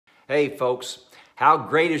Hey folks, how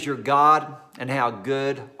great is your God and how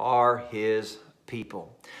good are His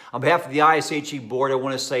people. On behalf of the ICHE board, I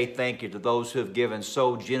want to say thank you to those who have given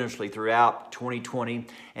so generously throughout 2020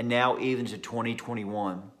 and now even to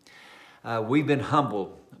 2021. We've been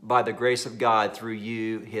humbled by the grace of God through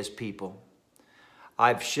you, His people.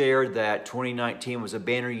 I've shared that 2019 was a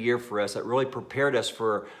banner year for us that really prepared us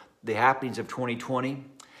for the happenings of 2020.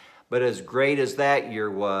 But as great as that year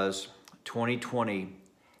was, 2020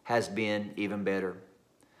 has been even better.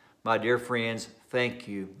 My dear friends, thank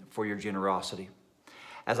you for your generosity.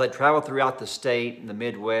 As I travel throughout the state and the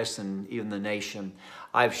Midwest and even the nation,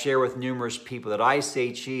 I've shared with numerous people that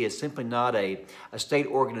ICHE is simply not a state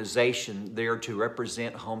organization there to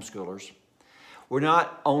represent homeschoolers. We're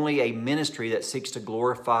not only a ministry that seeks to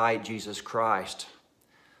glorify Jesus Christ.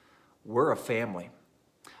 We're a family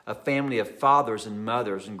of fathers and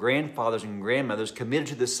mothers and grandfathers and grandmothers committed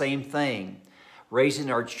to the same thing,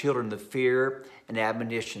 raising our children in the fear and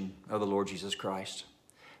admonition of the Lord Jesus Christ.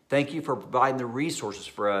 Thank you for providing the resources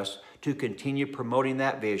for us to continue promoting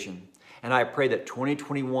that vision. And I pray that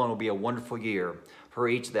 2021 will be a wonderful year for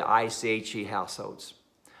each of the ICHE households.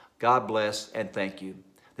 God bless and thank you.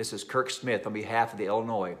 This is Kirk Smith on behalf of the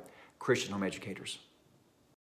Illinois Christian Home Educators.